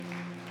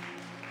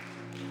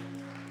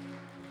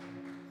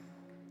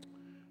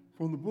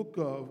From the book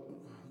of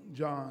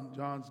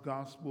John's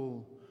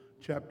Gospel,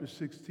 chapter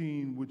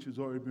 16, which has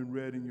already been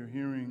read in your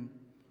hearing,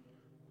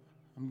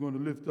 I'm going to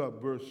lift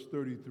up verse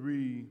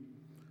 33.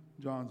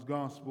 John's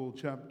Gospel,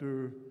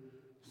 chapter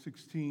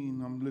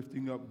 16, I'm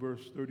lifting up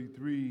verse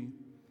 33.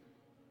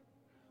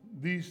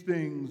 These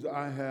things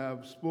I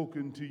have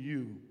spoken to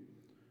you,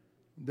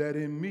 that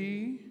in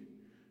me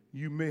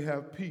you may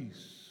have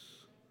peace.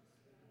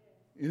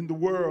 In the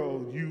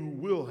world you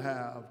will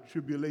have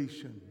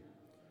tribulation,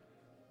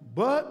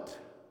 but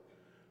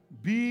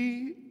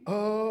be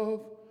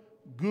of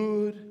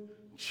good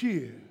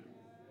cheer.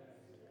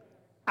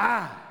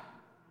 I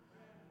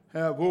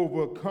have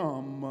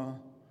overcome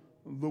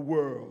the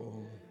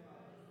world.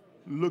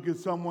 Look at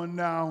someone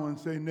now and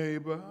say,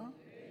 neighbor,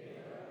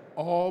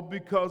 all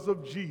because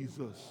of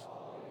Jesus.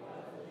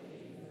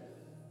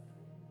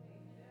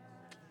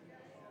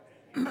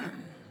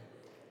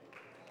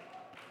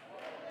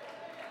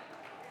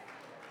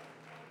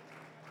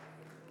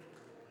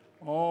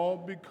 All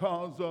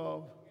because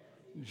of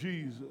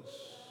Jesus.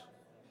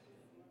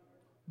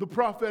 The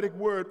prophetic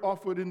word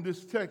offered in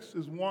this text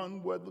is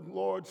one where the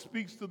Lord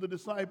speaks to the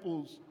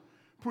disciples,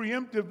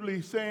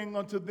 preemptively saying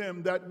unto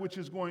them that which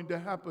is going to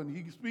happen.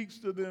 He speaks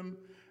to them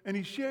and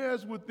he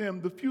shares with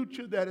them the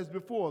future that is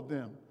before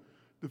them.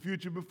 The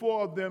future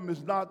before them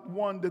is not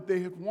one that they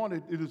have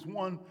wanted. It is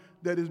one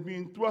that is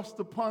being thrust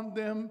upon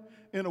them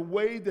in a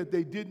way that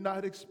they did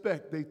not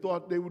expect. They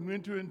thought they would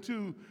enter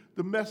into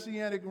the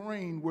messianic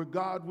reign where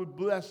God would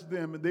bless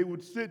them and they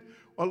would sit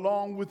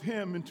along with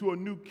him into a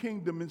new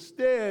kingdom.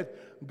 Instead,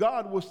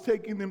 God was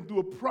taking them through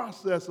a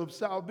process of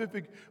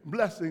salvific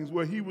blessings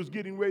where he was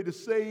getting ready to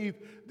save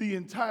the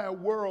entire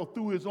world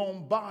through his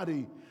own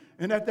body.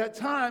 And at that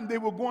time, they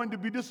were going to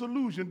be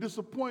disillusioned,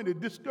 disappointed,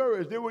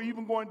 discouraged. They were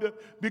even going to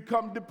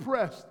become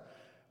depressed.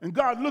 And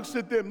God looks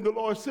at them. The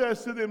Lord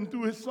says to them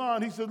through his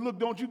son, he says, look,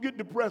 don't you get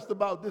depressed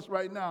about this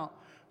right now.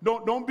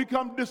 Don't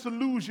become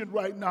disillusioned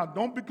right now.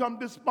 Don't become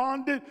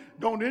despondent.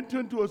 Don't enter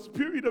into a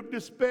period of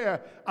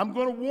despair. I'm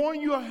going to warn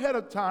you ahead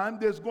of time.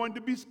 There's going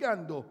to be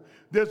scandal.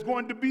 There's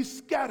going to be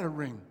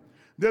scattering.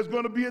 There's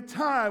going to be a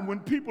time when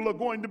people are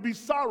going to be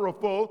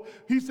sorrowful.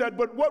 He said,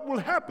 but what will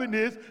happen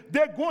is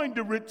they're going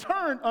to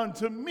return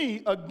unto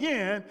me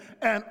again,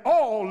 and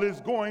all is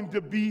going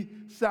to be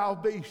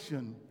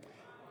salvation.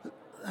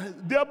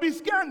 There'll be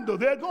scandal.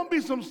 There's going to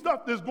be some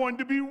stuff that's going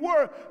to be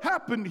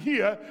happen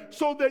here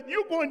so that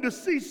you're going to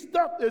see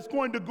stuff that's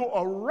going to go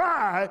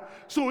awry,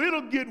 so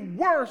it'll get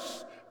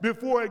worse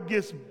before it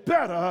gets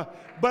better.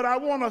 But I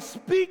want to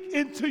speak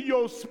into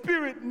your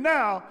spirit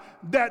now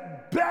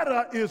that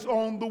better is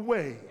on the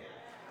way.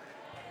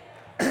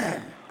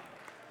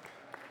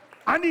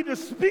 I need to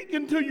speak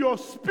into your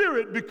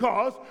spirit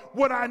because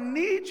what I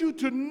need you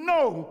to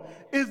know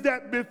is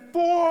that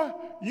before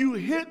you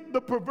hit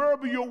the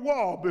proverbial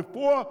wall,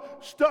 before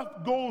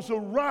stuff goes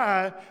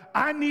awry,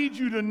 I need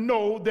you to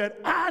know that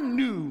I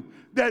knew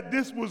that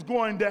this was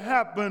going to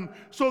happen,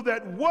 so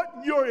that what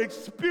you're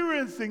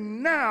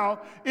experiencing now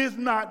is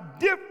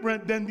not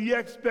different than the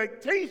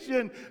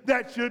expectation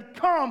that should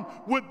come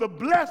with the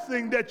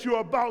blessing that you're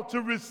about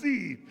to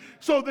receive.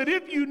 So that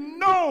if you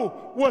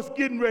know what's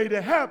getting ready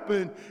to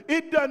happen,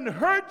 it doesn't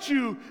hurt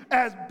you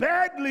as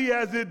badly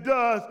as it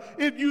does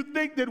if you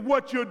think that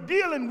what you're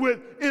dealing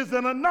with is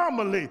an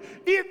anomaly.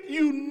 If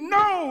you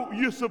know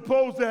you're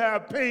supposed to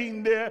have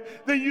pain there,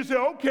 then you say,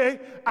 okay,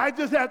 I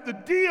just have to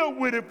deal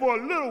with it for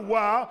a little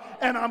while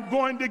and I'm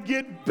going to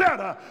get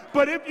better.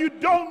 But if you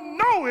don't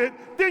know it,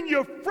 then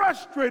you're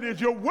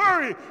frustrated, you're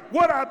worried.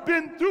 What I've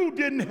been through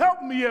didn't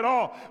help me at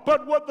all.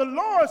 But what the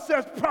Lord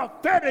says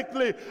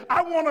prophetically,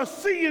 I want to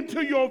see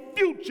into your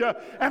future,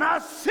 and I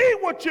see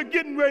what you're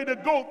getting ready to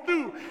go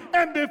through.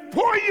 And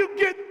before you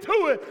get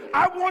to it,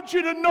 I want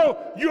you to know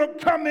you're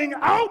coming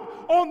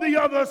out on the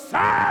other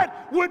side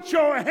with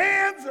your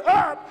hands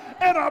up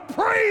and a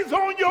praise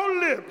on your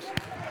lips.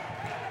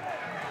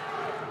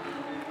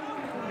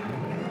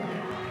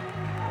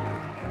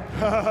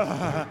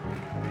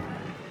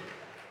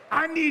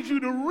 I need you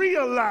to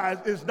realize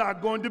it's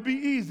not going to be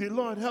easy.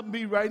 Lord, help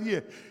me right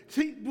here.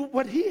 See,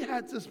 what he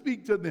had to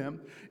speak to them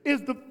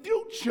is the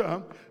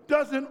future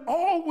doesn't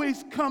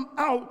always come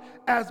out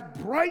as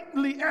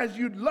brightly as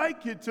you'd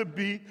like it to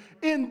be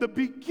in the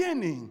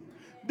beginning.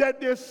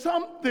 That there's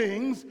some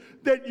things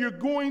that you're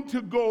going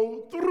to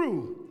go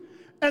through.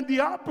 And the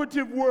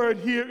operative word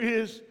here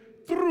is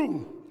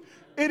through.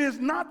 It is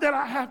not that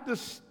I have to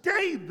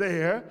stay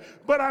there,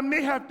 but I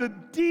may have to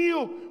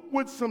deal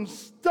with some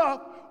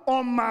stuff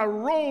on my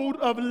road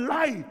of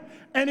life.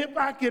 And if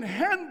I can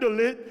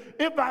handle it,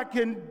 if I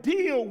can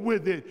deal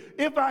with it,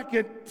 if I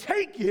can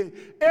take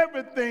it,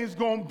 everything's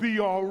going to be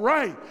all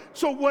right.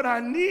 So what I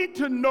need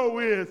to know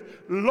is,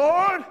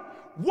 Lord,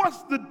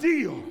 what's the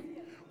deal?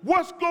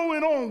 What's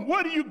going on?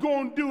 What are you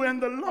going to do?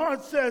 And the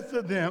Lord says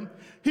to them,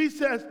 he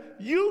says,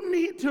 you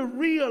need to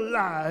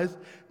realize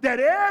that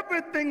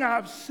everything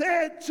I've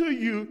said to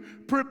you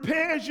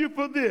prepares you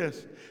for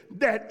this,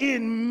 that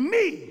in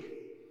me,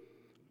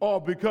 all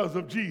because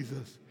of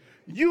Jesus,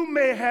 you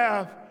may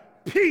have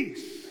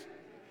peace.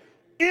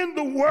 In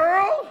the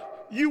world,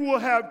 you will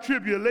have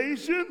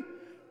tribulation,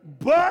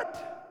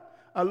 but,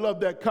 I love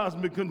that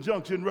cosmic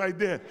conjunction right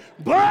there,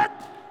 but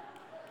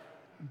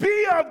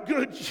be of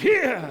good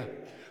cheer,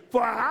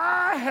 for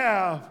I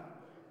have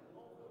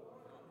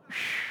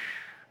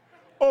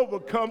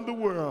overcome the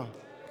world.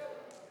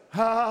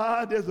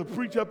 There's a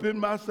preach up in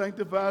my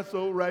sanctified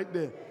soul right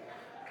there.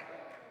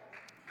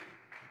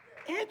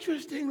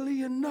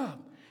 Interestingly enough,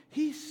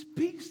 he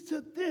speaks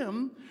to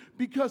them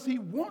because he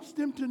wants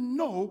them to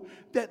know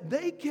that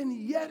they can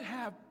yet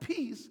have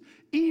peace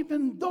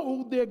even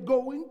though they're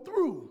going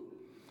through.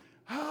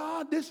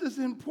 This is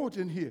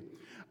important here.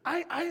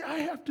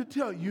 I have to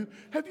tell you,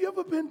 have you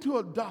ever been to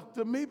a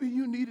doctor? Maybe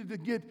you needed to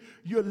get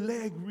your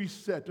leg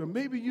reset, or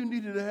maybe you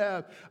needed to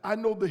have, I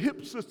know the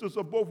hip sisters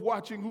are both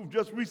watching who've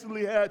just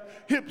recently had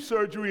hip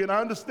surgery, and I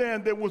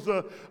understand there was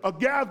a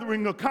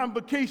gathering, a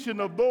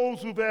convocation of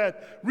those who've had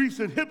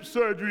recent hip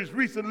surgeries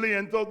recently,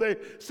 and so they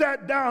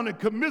sat down and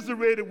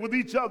commiserated with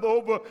each other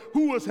over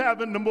who was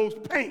having the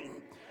most pain.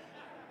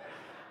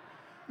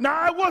 Now,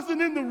 I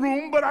wasn't in the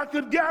room, but I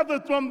could gather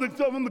from the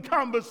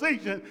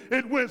conversation,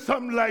 it went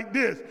something like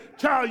this.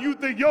 Child, you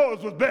think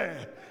yours was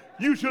bad.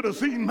 You should have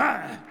seen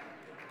mine.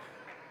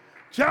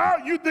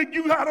 Child, you think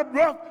you got up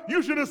rough?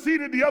 You should have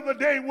seen it the other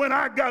day when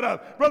I got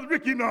up. Brother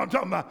Ricky, you know what I'm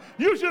talking about.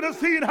 You should have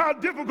seen how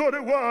difficult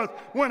it was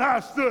when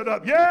I stood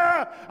up.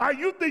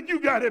 You think you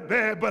got it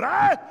bad, but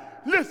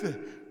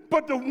listen.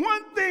 But the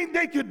one thing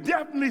they could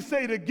definitely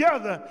say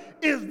together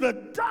is the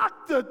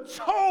doctor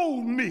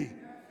told me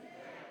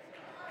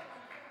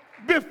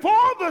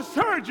before the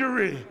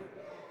surgery,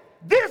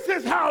 this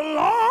is how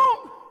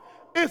long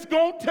it's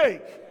going to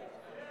take.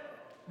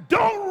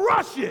 Don't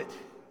rush it.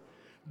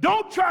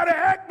 Don't try to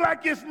act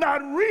like it's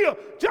not real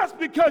just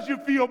because you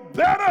feel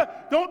better.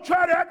 Don't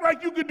try to act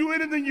like you can do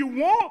anything you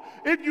want.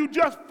 If you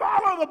just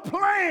follow the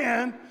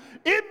plan,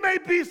 it may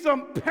be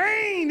some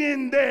pain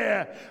in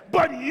there,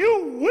 but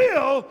you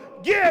will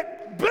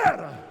get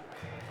better.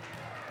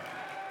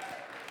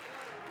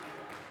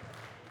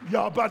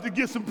 Y'all about to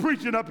get some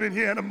preaching up in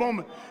here in a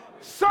moment.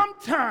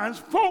 Sometimes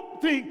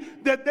folk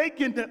think that they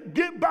can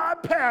get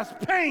bypass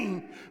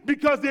pain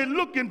because they're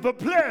looking for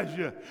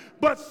pleasure.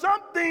 But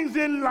some things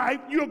in life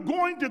you're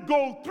going to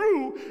go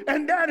through,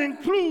 and that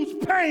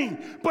includes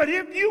pain. But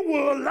if you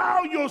will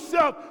allow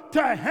yourself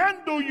to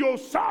handle your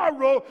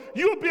sorrow,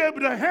 you'll be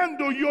able to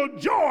handle your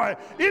joy.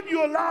 If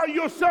you allow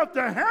yourself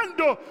to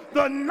handle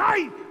the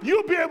night,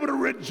 you'll be able to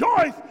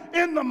rejoice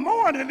in the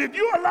morning. If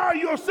you allow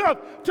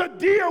yourself to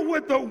deal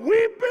with the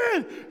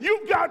weeping,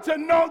 you've got to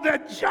know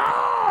that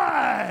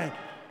joy.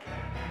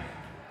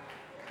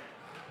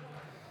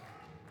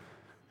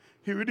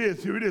 Here it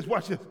is.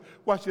 Watch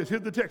this.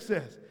 Here's the text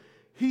says.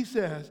 He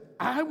says,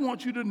 I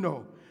want you to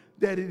know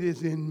that it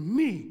is in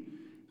me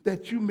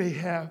that you may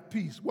have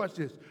peace. Watch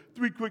this.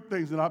 3 quick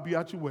things and I'll be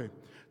out your way.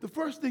 The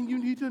first thing you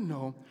need to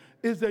know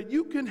is that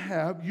you can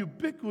have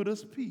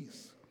ubiquitous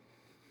peace.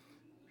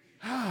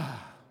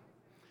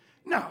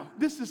 Now,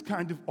 this is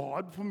kind of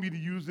odd for me to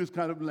use this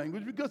kind of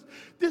language because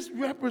this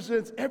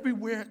represents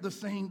everywhere at the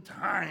same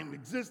time,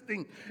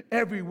 existing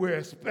everywhere,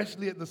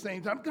 especially at the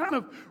same time. Kind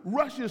of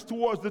rushes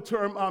towards the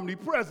term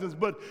omnipresence,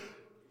 but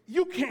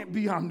you can't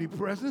be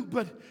omnipresent.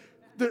 But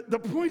the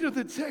point of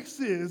the text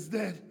is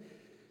that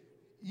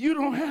you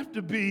don't have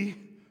to be,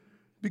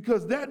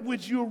 because that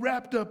which you're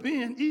wrapped up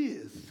in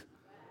is.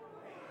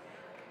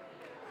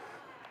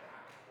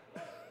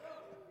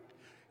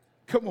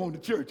 Come on to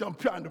church, I'm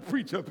trying to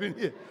preach up in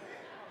here.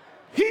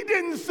 He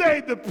didn't say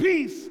the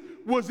peace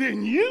was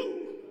in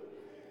you.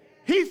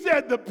 He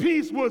said the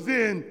peace was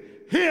in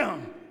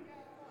him.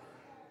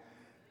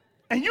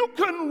 And you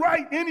couldn't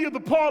write any of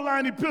the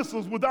Pauline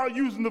epistles without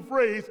using the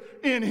phrase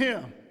in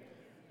him.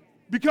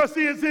 Because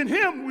see, it's in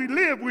him we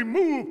live, we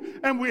move,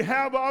 and we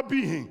have our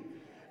being.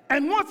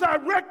 And once I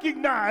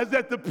recognize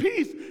that the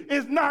peace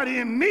is not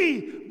in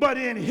me, but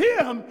in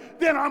him,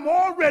 then I'm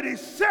already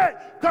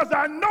set because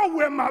I know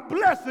where my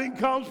blessing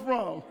comes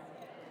from.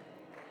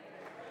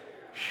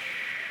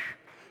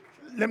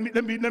 Let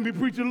me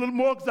preach a little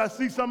more because I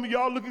see some of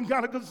y'all looking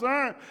kind of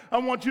concerned. I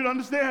want you to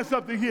understand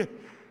something here.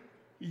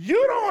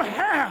 You don't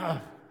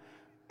have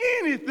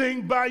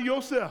anything by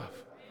yourself.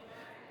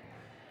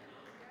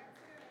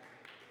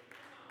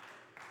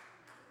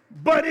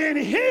 But in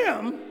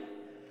him,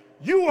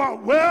 you are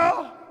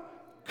well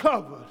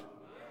covered.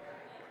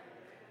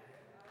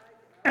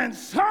 And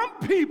some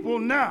people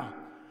now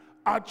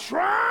are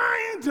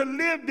trying to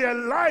live their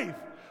life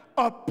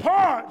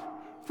apart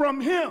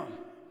from him.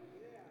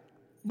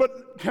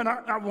 But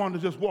I want to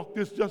just walk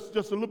this just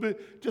a little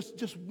bit,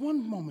 just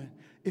one moment,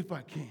 if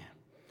I can.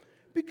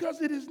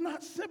 Because it is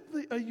not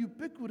simply a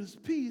ubiquitous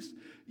peace,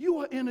 you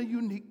are in a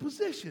unique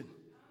position.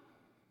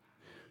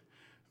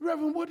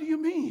 Reverend, what do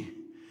you mean?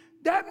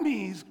 That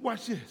means,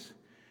 watch this,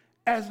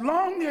 as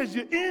long as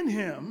you're in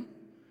him,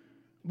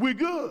 we're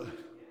good.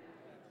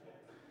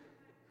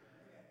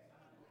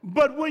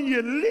 But when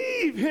you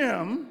leave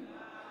him,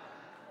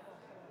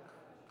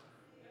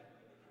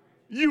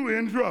 you're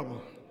in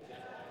trouble.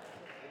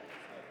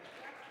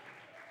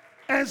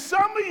 And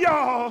some of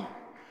y'all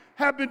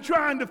have been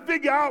trying to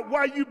figure out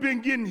why you've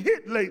been getting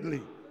hit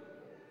lately.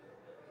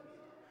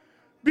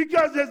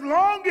 Because as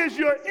long as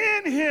you're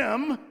in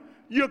him,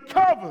 you're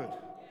covered.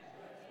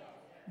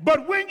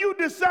 But when you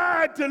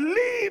decide to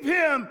leave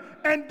him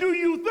and do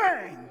your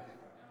thing,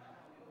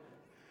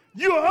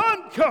 you're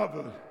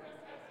uncovered.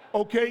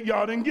 Okay,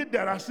 y'all didn't get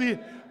that. I see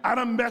it. I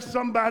done messed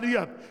somebody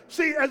up.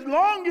 See, as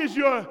long as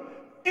you're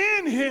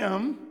in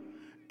him,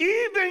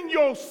 even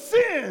your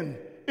sin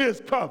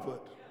is covered.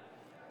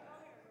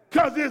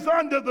 Because it's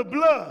under the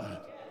blood.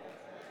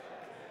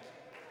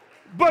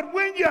 But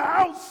when you're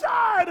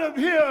outside of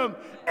him,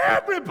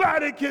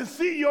 everybody can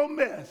see your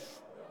mess.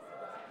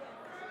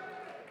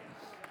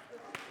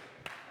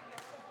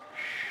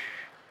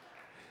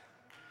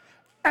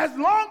 As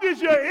long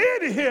as you're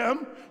in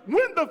him,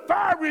 when the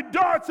fiery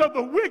darts of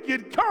the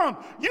wicked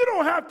come, you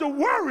don't have to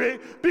worry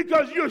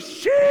because you're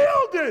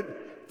shielded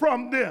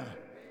from them.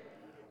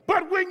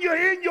 But when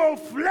you're in your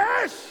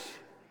flesh,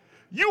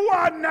 you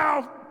are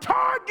now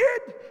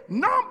target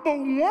number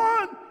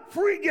one,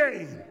 free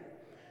game.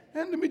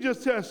 And let me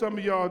just tell some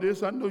of y'all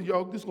this. I know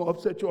y'all, this is going to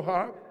upset your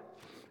heart.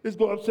 It's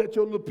going to upset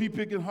your little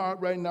pea-picking heart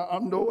right now. I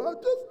just know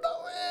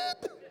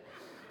it.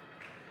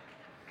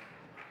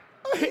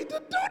 I hate to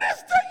do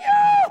this to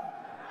you.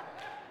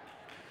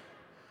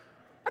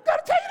 I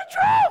got to tell you the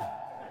truth.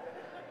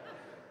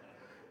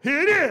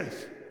 Here it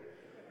is.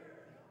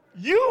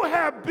 You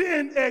have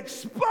been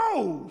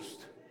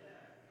exposed.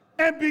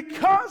 And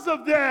because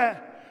of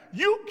that,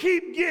 you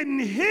keep getting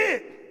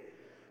hit.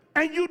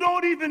 And you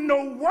don't even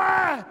know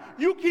why.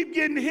 You keep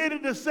getting hit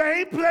at the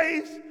same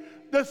place,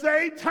 the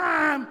same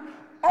time,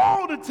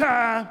 all the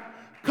time,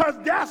 because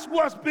that's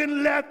what's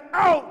been left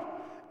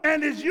out.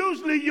 And it's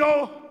usually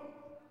your...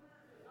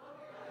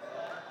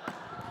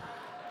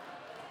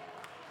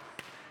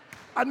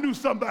 I knew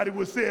somebody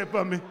would say it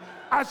for me.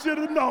 I should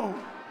have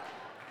known.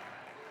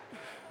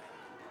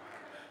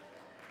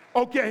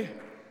 Okay.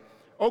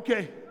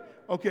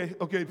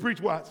 Preach,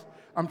 Watts.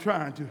 I'm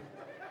trying to.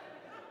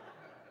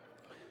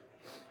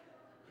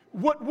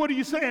 What are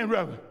you saying,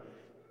 Reverend?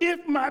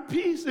 If my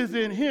peace is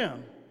in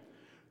him,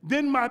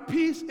 then my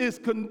peace is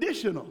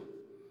conditional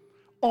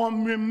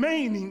on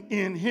remaining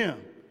in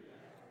him,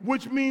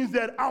 which means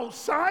that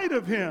outside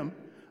of him,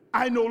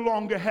 I no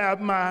longer have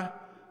my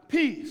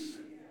peace.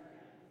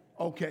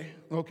 Okay.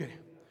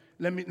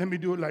 Let me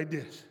do it like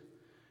this.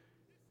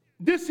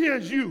 This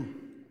here's you.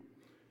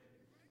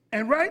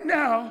 And right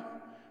now,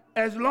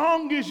 as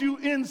long as you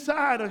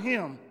inside of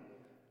him,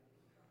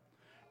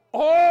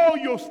 all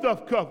your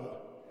stuff covered.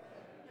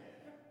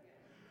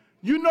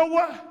 You know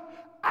what?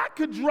 I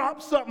could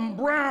drop something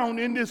brown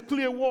in this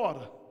clear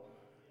water,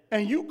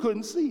 and you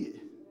couldn't see it.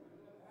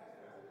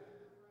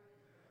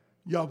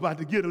 Y'all about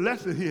to get a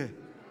lesson here.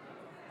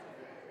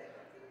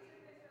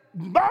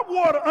 My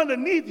water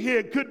underneath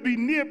here could be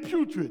near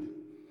putrid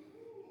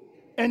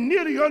and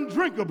nearly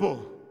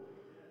undrinkable,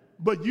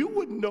 but you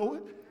wouldn't know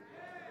it.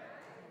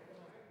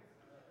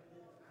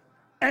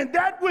 And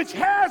that which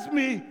has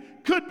me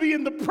could be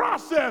in the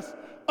process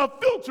of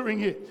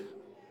filtering it.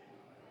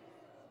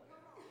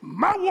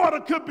 My water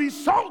could be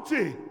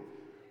salty,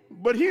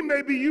 but he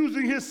may be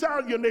using his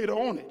salinator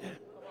on it.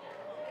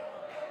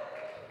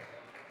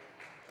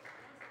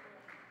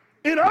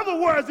 In other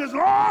words, as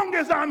long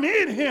as I'm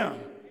in him,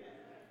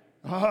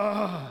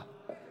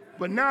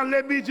 but now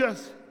let me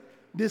just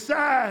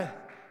decide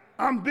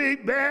I'm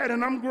big, bad,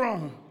 and I'm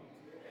grown.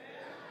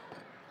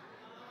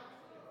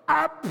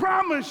 I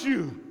promise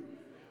you,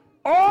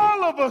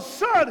 all of a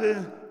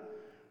sudden,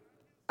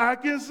 I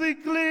can see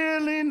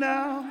clearly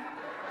now.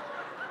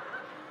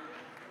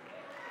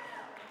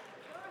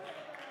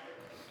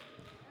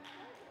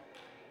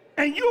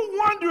 And you're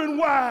wondering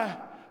why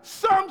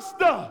some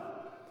stuff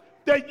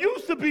that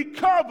used to be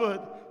covered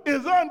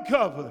is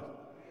uncovered.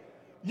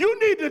 You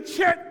need to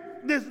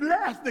check this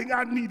last thing.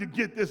 I need to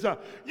get this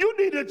up. You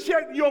need to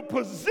check your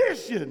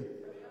position,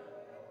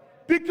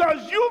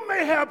 because you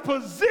may have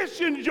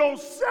positioned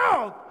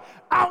yourself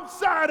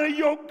outside of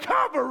your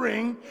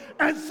covering,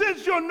 and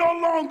since you're no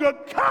longer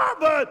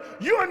covered,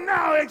 you're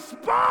now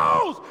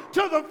exposed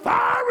to the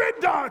fiery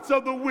darts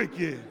of the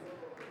wicked.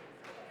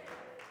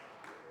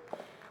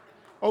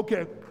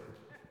 Okay,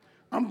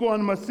 I'm going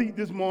to my seat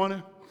this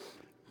morning.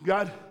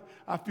 God,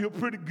 I feel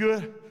pretty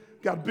good.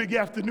 Got a big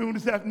afternoon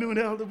this afternoon,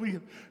 Elder.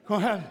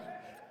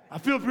 I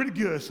feel pretty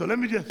good. So let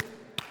me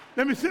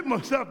sit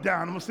myself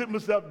down. I'm going to sit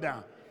myself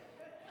down.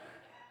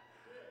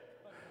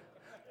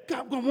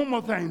 God, one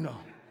more thing, though.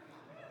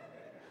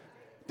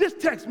 This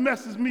text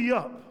messes me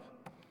up.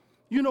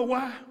 You know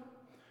why?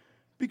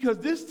 Because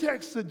this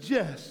text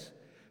suggests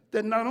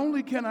that not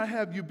only can I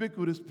have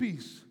ubiquitous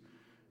peace,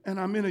 and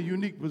I'm in a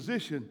unique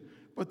position,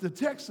 but the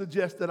text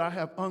suggests that I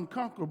have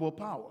unconquerable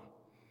power.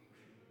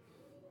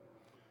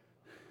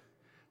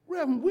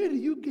 Reverend, where do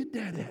you get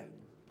that at?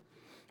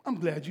 I'm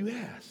glad you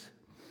asked.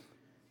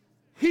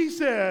 He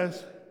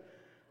says,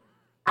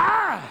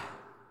 I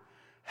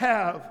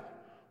have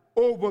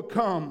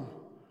overcome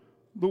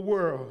the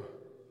world.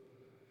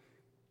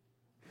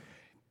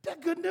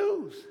 That's good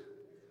news.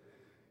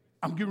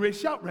 I'm getting ready to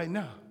shout right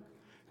now.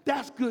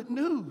 That's good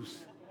news.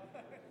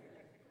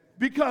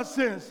 Because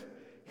since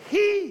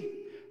he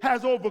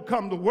has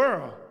overcome the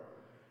world,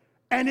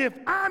 and if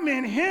I'm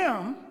in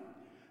him,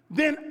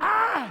 then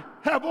I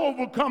have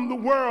overcome the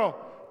world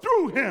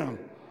through him.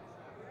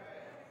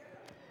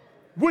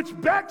 Which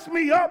backs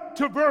me up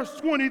to verse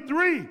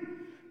 23.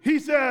 He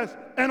says,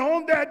 and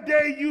on that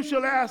day you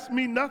shall ask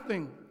me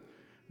nothing.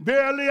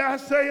 Verily I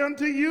say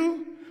unto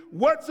you,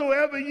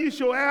 whatsoever ye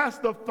shall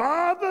ask the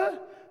Father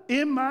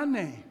in my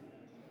name.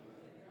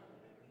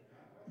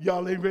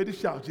 Y'all ain't ready to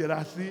shout yet,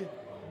 I see it.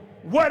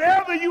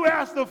 Whatever you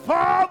ask the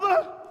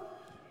Father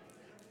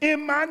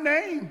in my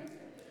name,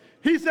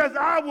 he says,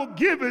 I will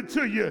give it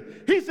to you.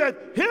 He said,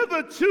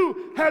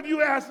 hitherto have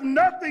you asked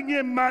nothing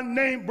in my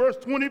name, verse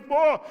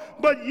 24,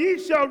 but ye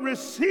shall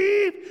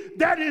receive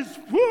that is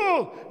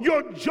full.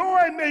 Your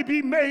joy may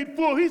be made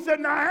full. He said,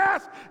 now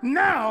ask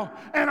now,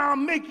 and I'll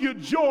make your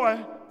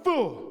joy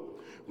full.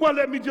 Well,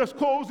 let me just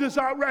close this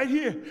out right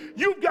here.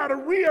 You've got to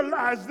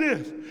realize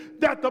this,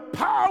 that the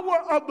power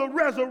of the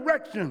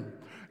resurrection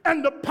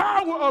and the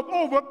power of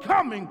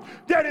overcoming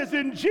that is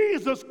in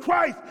Jesus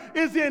Christ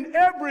is in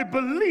every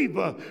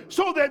believer,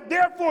 so that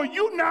therefore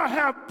you now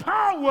have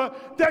power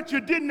that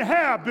you didn't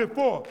have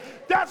before.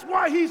 That's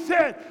why he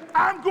said,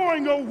 I'm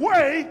going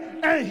away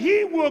and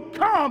he will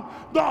come.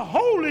 The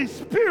Holy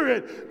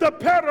Spirit, the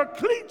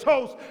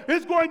Parakletos,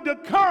 is going to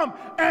come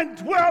and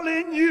dwell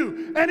in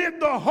you. And if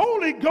the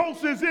Holy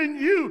Ghost is in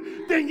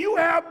you, then you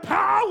have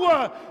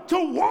power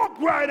to walk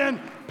right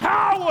and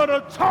power to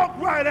talk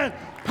right and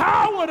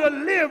power to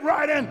live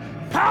right and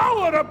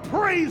power to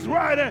praise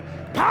right and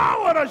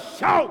power to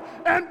shout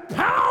and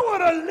power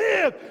to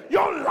live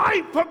your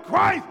life for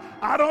Christ.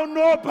 I don't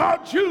know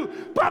about you,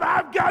 but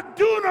I've got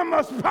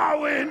dunamis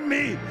power in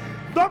me.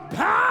 The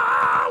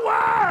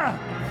power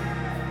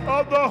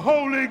of the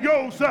Holy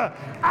Ghost.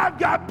 I've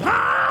got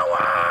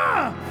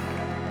power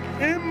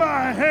in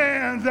my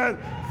hands and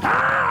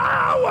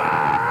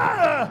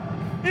power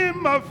in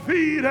my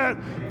feet and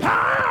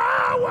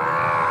power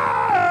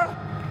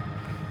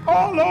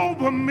all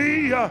over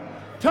me.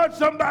 Touch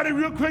somebody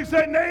real quick.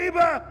 Say,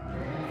 neighbor,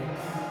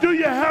 do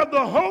you have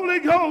the Holy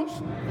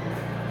Ghost?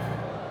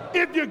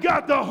 If you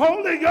got the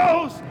Holy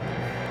Ghost,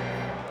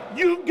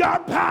 you've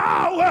got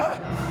power.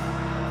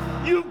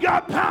 You've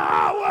got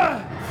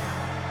power.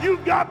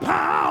 You've got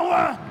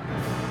power.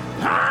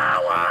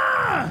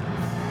 Power.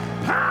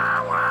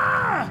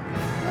 Power.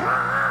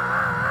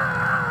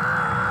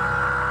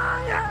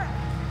 Yeah.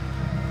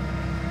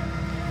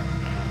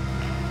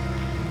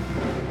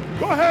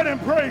 Go ahead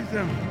and praise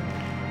him.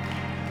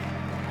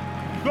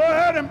 Go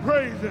ahead and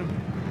praise him.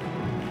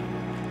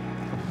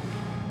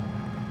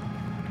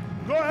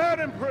 Go ahead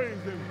and praise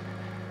him.